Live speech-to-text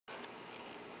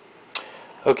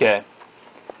Okay,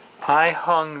 I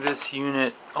hung this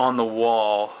unit on the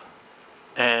wall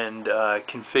and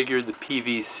configured the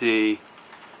PVC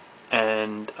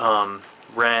and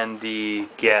ran the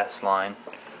gas line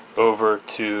over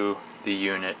to the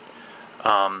unit.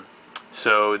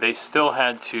 So they still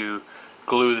had to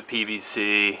glue the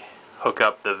PVC, hook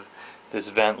up this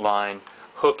vent line,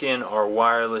 hook in our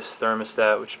wireless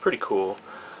thermostat, which is pretty cool.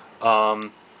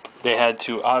 They had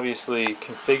to obviously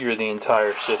configure the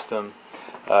entire system,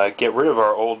 get rid of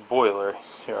our old boiler.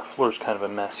 Here, our floor's kind of a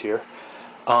mess here.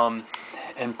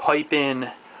 And pipe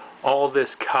in all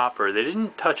this copper. They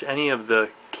didn't touch any of the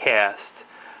cast,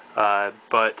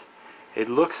 but it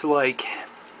looks like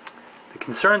the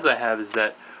concerns I have is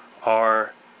that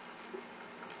our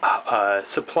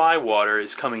supply water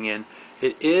is coming in.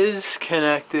 It is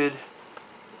connected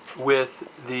with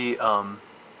the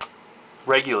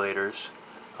regulators,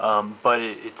 but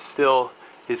it still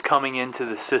is coming into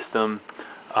the system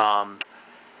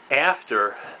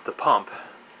after the pump,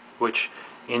 which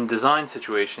in design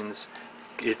situations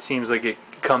it seems like it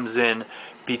comes in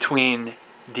between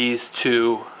these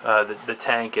two, the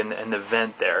tank and the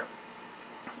vent there.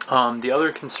 The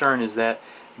other concern is that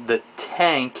the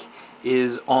tank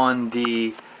is on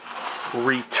the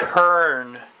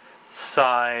return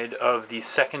side of the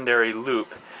secondary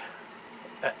loop,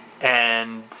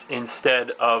 and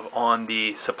instead of on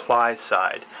the supply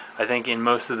side. I think in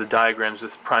most of the diagrams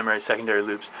with primary secondary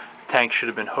loops, the tank should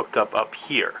have been hooked up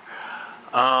here.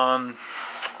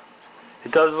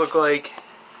 It does look like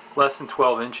less than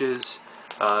 12 inches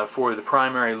for the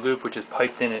primary loop, which is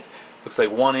piped in. It looks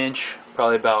like 1 inch,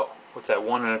 probably about, what's that,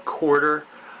 1 1/4.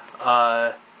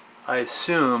 I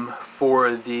assume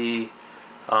for the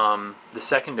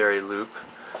secondary loop,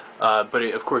 but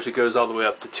of course it goes all the way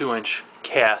up to 2-inch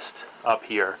cast up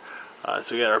here.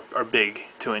 So we got our big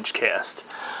 2-inch cast.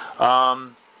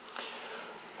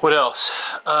 What else?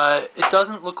 It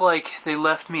doesn't look like they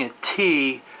left me a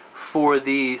T for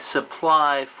the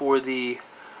supply for the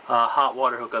hot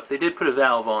water hookup. They did put a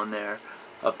valve on there,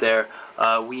 up there.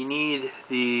 We need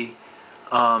the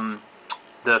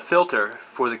filter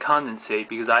for the condensate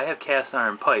because I have cast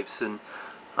iron pipes and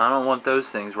I don't want those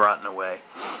things rotting away.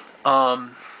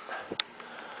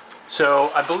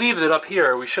 So I believe that up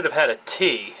here we should have had a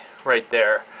T right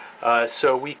there,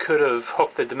 so we could have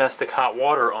hooked the domestic hot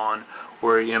water on,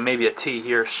 or maybe a T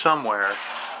here somewhere.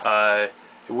 It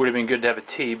would have been good to have a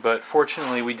T, but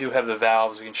fortunately we do have the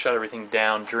valves. We can shut everything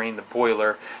down, drain the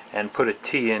boiler, and put a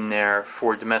T in there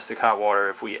for domestic hot water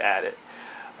if we add it.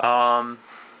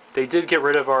 They did get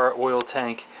rid of our oil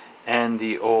tank and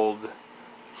the old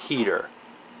heater.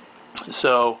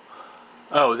 So,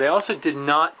 they also did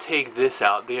not take this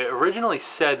out. They originally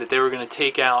said that they were going to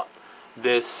take out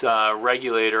this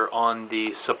regulator on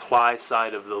the supply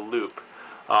side of the loop.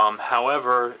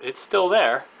 However, it's still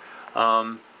there.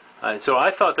 So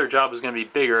I thought their job was going to be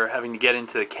bigger, having to get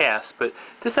into the cast, but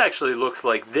this actually looks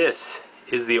like this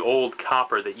is the old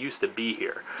copper that used to be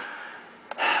here.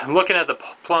 Looking at the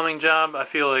plumbing job, I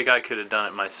feel like I could have done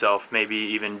it myself, maybe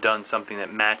even done something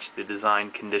that matched the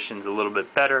design conditions a little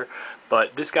bit better,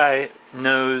 but this guy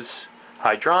knows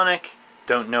hydronic.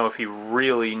 Don't know if he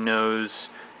really knows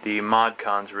the mod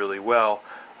cons really well.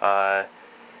 So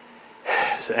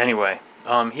anyway,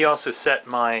 he also set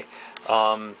my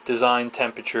design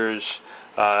temperatures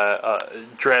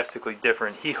drastically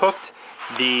different. He hooked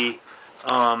the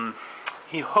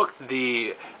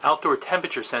outdoor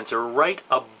temperature sensor right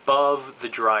above the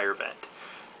dryer vent.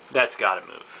 That's got to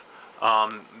move.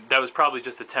 That was probably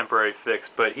just a temporary fix,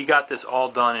 but he got this all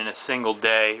done in a single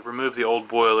day, removed the old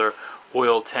boiler,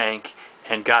 oil tank,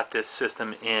 and got this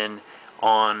system in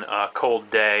on a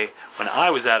cold day when I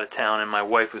was out of town and my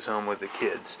wife was home with the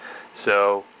kids.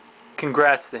 So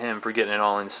congrats to him for getting it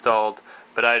all installed,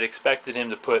 but I'd expected him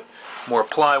to put more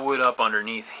plywood up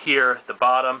underneath here at the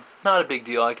bottom. Not a big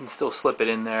deal, I can still slip it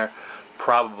in there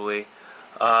probably,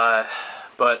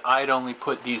 but I'd only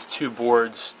put these two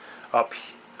boards up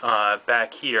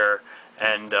back here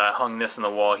and hung this on the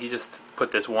wall. He just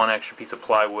put this one extra piece of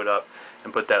plywood up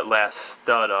and put that last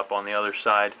stud up on the other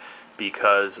side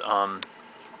because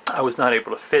I was not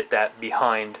able to fit that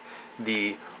behind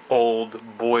the old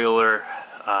boiler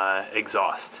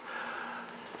exhaust.